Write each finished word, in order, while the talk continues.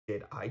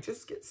Did I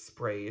just get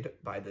sprayed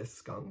by this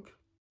skunk?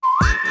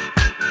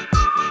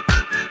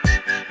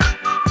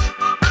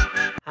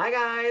 Hi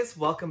guys,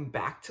 welcome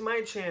back to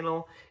my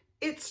channel.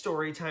 It's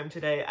story time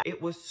today.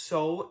 It was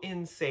so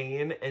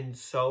insane and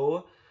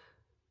so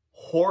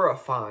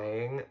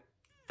horrifying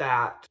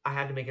that I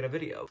had to make it a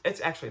video. It's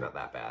actually not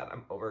that bad.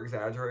 I'm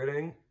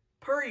over-exaggerating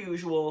per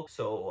usual.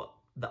 So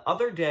the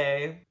other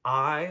day,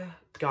 I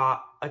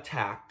got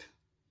attacked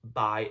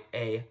by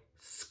a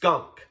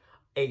skunk.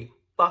 A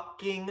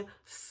fucking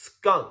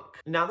skunk.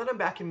 Now that I'm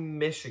back in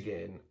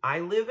Michigan,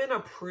 I live in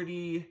a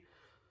pretty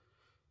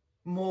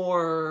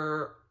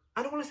more,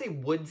 I don't want to say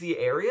woodsy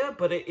area,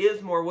 but it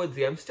is more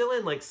woodsy. I'm still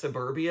in like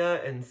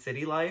suburbia and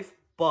city life,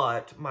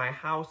 but my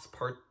house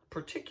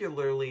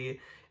particularly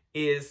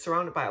is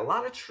surrounded by a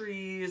lot of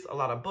trees, a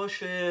lot of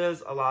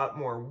bushes, a lot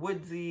more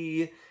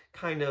woodsy,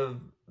 kind of,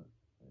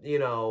 you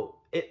know,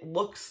 it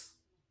looks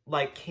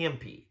like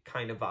campy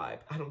kind of vibe.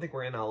 I don't think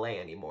we're in LA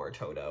anymore,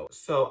 Toto.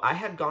 So I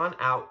had gone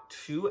out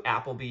to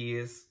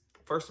Applebee's.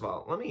 First of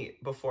all,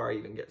 before I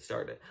even get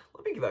started,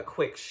 let me give a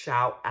quick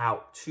shout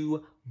out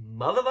to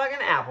motherfucking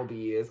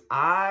Applebee's.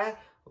 I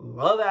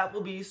love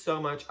Applebee's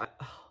so much.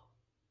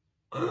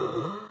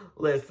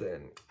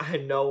 Listen, I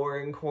know we're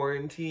in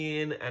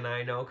quarantine and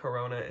I know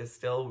Corona is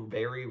still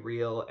very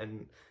real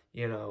and,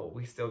 you know,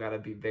 we still gotta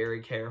be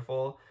very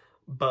careful.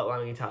 But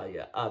let me tell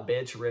you, a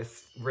bitch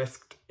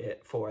risked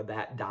it for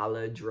that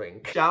dollar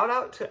drink. Shout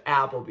out to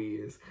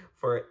Applebee's.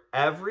 For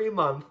every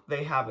month,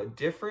 they have a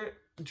different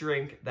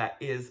drink that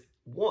is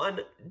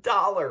 $1.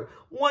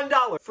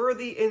 $1. For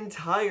the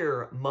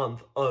entire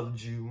month of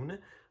June,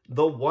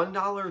 the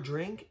 $1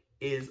 drink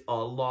is a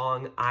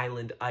Long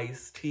Island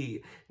iced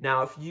tea.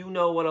 Now, if you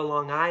know what a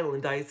Long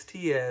Island iced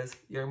tea is,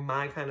 you're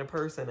my kind of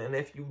person. And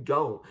if you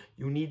don't,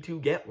 you need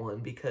to get one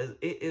because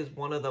it is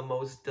one of the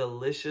most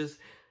delicious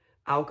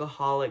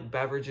alcoholic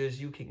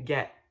beverages you can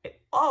get. It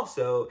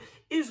also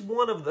is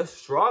one of the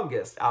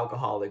strongest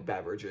alcoholic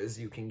beverages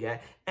you can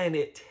get, and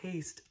it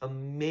tastes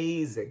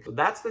amazing. So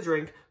that's the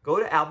drink. Go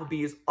to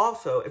Applebee's.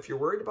 Also, if you're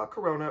worried about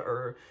Corona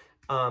or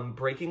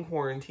breaking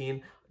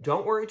quarantine,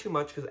 don't worry too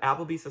much because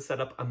Applebee's has set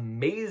up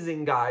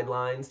amazing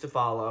guidelines to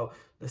follow.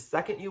 The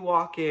second you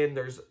walk in,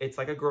 it's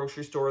like a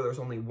grocery store. There's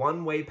only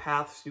one-way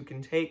paths you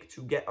can take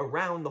to get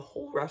around the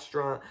whole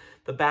restaurant.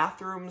 The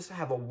bathrooms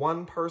have a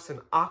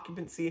one-person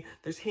occupancy.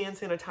 There's hand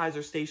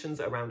sanitizer stations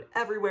around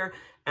everywhere.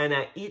 And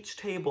at each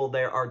table,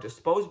 there are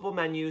disposable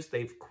menus.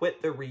 They've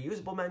quit their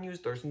reusable menus.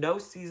 There's no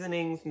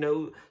seasonings,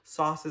 no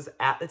sauces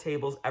at the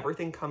tables.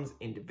 Everything comes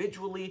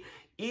individually.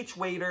 Each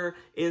waiter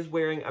is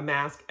wearing a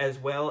mask as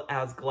well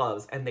as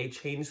gloves, and they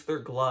change their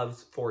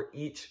gloves for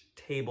each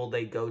table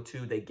they go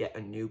to. They get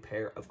a new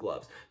pair of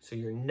gloves. So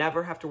you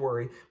never have to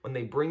worry. When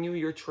they bring you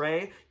your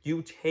tray,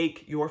 you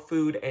take your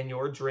food and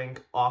your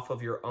drink off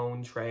of your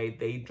own tray.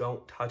 They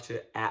don't touch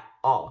it at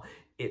all.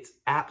 It's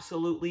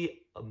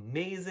absolutely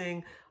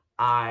amazing.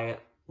 I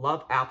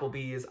love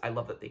Applebee's. I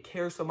love that they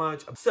care so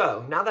much.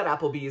 So now that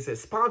Applebee's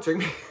is sponsoring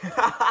me,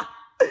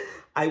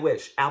 I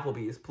wish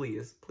Applebee's,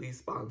 please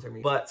sponsor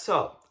me. But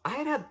so I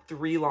had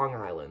 3 Long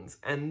Islands,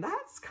 and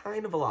that's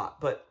kind of a lot,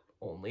 but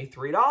only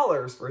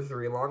 $3 for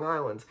 3 Long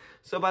Islands.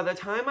 So by the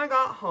time I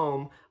got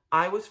home,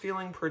 I was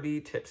feeling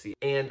pretty tipsy,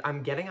 and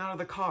I'm getting out of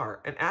the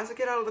car. And as I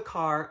get out of the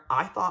car,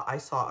 I thought I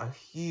saw a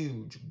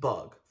huge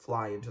bug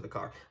fly into the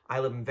car. I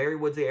live in very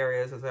woodsy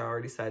areas, as I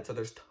already said, so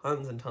there's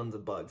tons and tons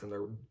of bugs, and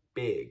they're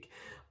big.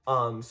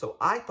 So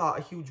I thought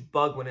a huge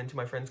bug went into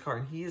my friend's car,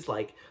 and he is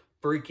like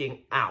freaking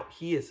out.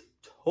 He is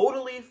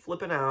totally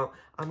flipping out.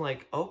 I'm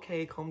like,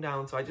 okay, calm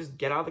down. So I just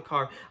get out of the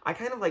car. I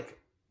kind of like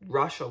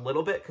rush a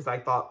little bit because I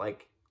thought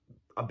like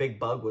a big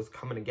bug was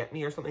coming to get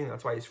me or something.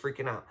 That's why he's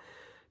freaking out.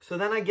 So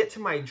then I get to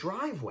my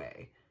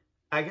driveway.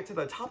 I get to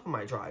the top of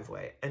my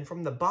driveway, and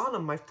from the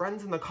bottom, my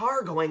friend's in the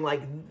car going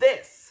like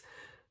this.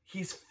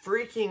 He's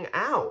freaking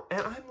out.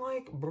 And I'm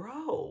like,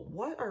 bro,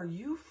 what are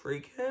you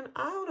freaking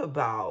out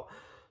about?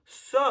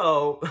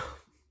 So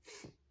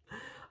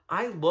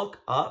I look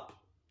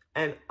up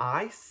and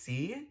I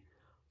see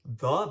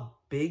the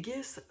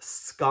biggest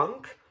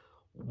skunk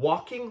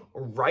walking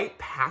right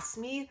past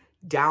me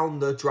down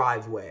the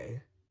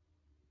driveway.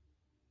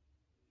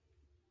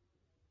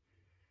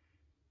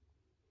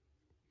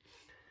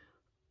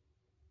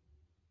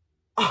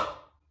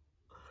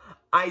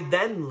 I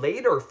then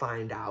later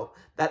find out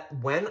that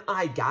when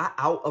I got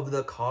out of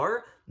the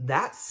car,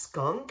 that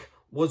skunk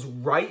was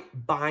right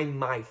by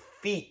my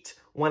feet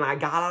when I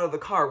got out of the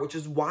car, which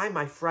is why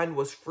my friend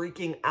was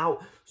freaking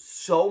out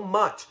so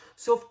much.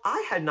 So if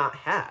I had not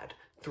had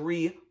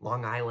 3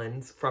 Long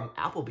Islands from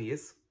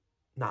Applebee's,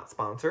 not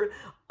sponsored,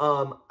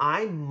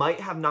 I might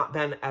have not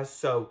been as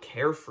so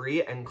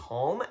carefree and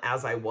calm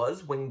as I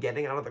was when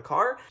getting out of the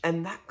car,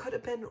 and that could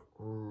have been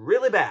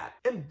really bad.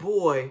 And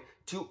boy,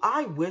 do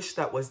I wish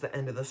that was the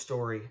end of the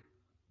story.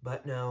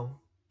 But no,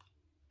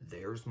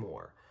 there's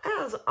more.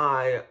 As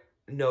I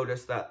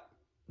notice that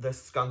the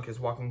skunk is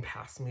walking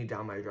past me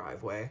down my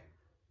driveway,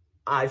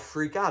 I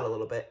freak out a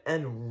little bit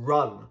and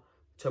run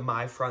to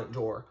my front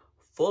door.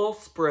 Full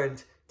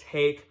sprint,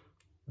 take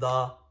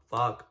the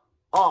fuck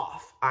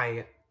off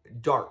I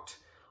dart.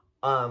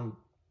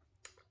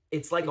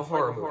 It's like a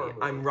horror movie.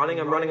 I'm running.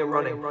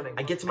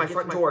 I get to my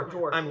front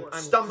door. I'm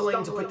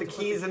stumbling to put the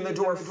keys in the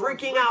door,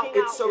 freaking out.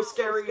 It's so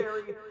scary.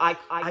 I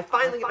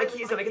finally get my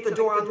keys and I get the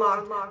door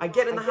unlocked. I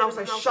get in the house,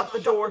 I shut the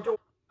door.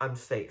 I'm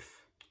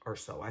safe, or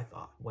so I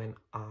thought. When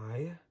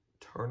I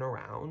turn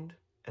around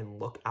and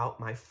look out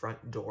my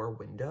front door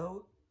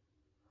window,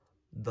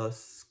 the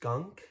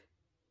skunk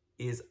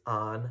is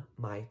on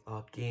my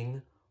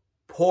fucking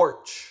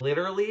porch.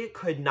 Literally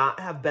could not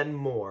have been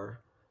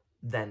more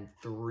than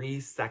 3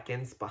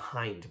 seconds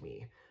behind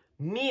me,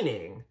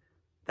 meaning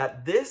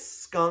that this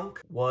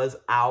skunk was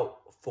out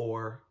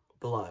for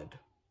blood.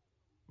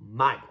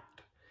 My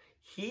blood.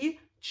 He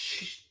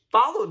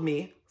followed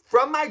me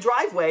from my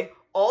driveway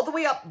all the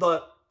way up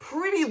the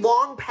pretty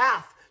long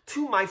path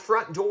to my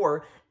front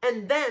door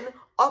and then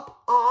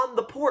up on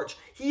the porch.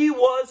 He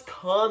was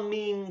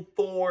coming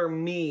for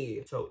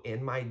me. So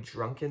in my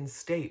drunken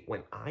state,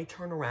 when I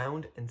turn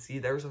around and see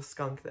there's a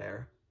skunk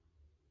there,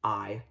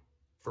 I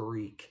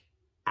freak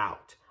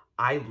out.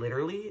 I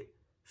literally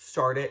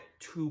started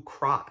to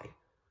cry,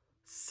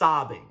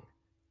 sobbing,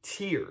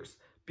 tears,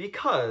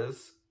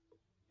 because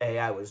A,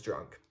 I was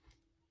drunk,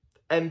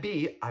 and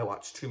B, I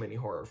watched too many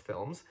horror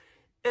films,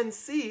 and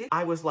C,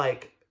 I was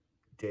like,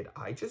 did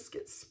I just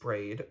get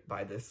sprayed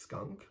by this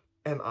skunk?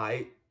 Am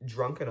I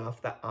drunk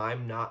enough that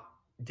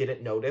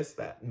didn't notice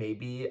that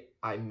maybe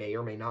I may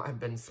or may not have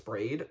been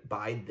sprayed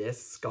by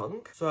this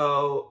skunk?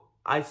 So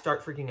I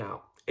start freaking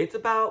out. It's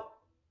about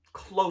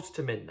close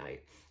to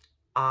midnight.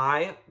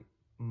 I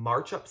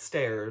march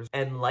upstairs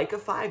and, like a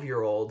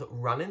 5-year-old,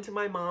 run into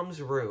my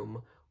mom's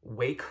room,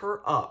 wake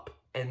her up,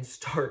 and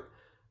start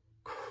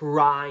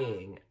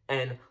crying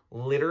and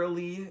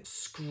literally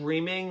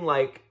screaming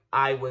like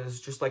I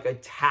was just like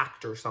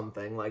attacked or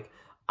something. Like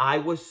I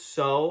was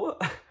so...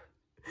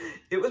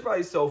 It was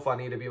probably so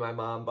funny to be my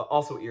mom, but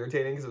also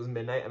irritating because it was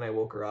midnight and I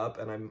woke her up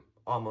and I'm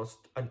almost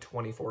a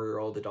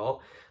 24-year-old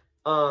adult.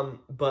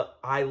 But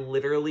I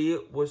literally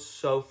was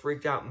so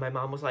freaked out. My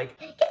mom was like,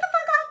 "Get the fuck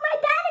off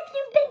my bed if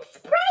you've been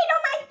sprayed,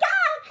 oh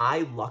my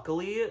God!"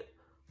 Luckily,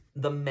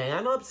 the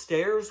man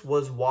upstairs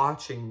was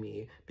watching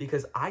me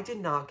because I did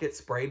not get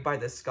sprayed by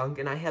this skunk,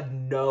 and I have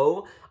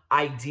no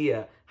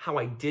idea how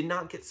I did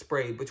not get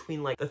sprayed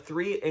between like the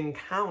 3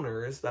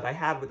 encounters that I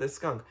had with this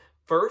skunk.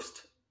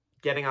 First,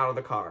 getting out of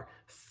the car.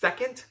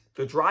 Second,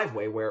 the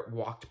driveway where it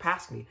walked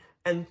past me.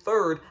 And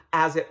third,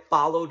 as it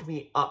followed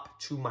me up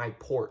to my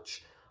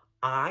porch.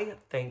 I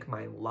thank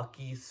my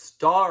lucky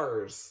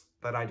stars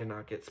that I did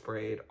not get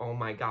sprayed. Oh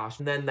my gosh.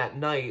 And then that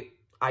night,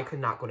 I could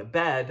not go to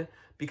bed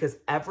because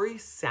every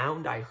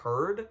sound I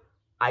heard,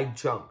 I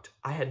jumped.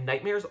 I had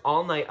nightmares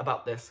all night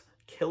about this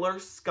killer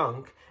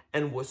skunk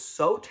and was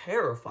so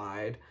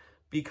terrified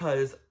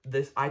because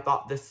I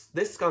thought this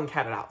skunk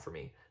had it out for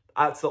me.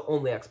 That's the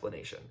only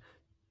explanation.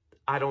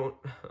 I don't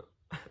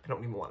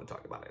even want to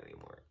talk about it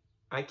anymore.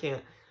 I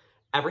can't.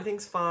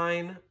 Everything's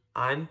fine.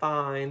 I'm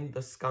fine.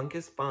 The skunk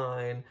is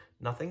fine.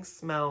 Nothing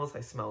smells. I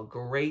smell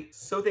great.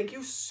 So thank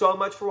you so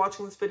much for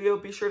watching this video.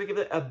 Be sure to give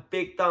it a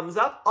big thumbs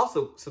up.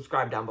 Also,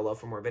 subscribe down below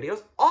for more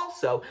videos.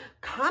 Also,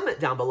 comment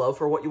down below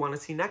for what you want to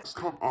see next.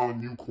 Come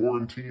on, you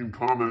quarantine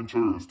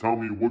commenters. Tell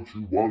me what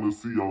you want to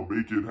see. I'll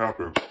make it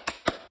happen.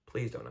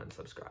 Please don't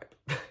unsubscribe.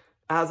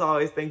 As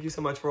always, thank you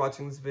so much for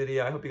watching this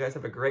video. I hope you guys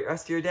have a great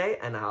rest of your day,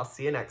 and I'll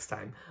see you next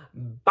time.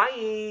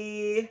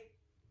 Bye!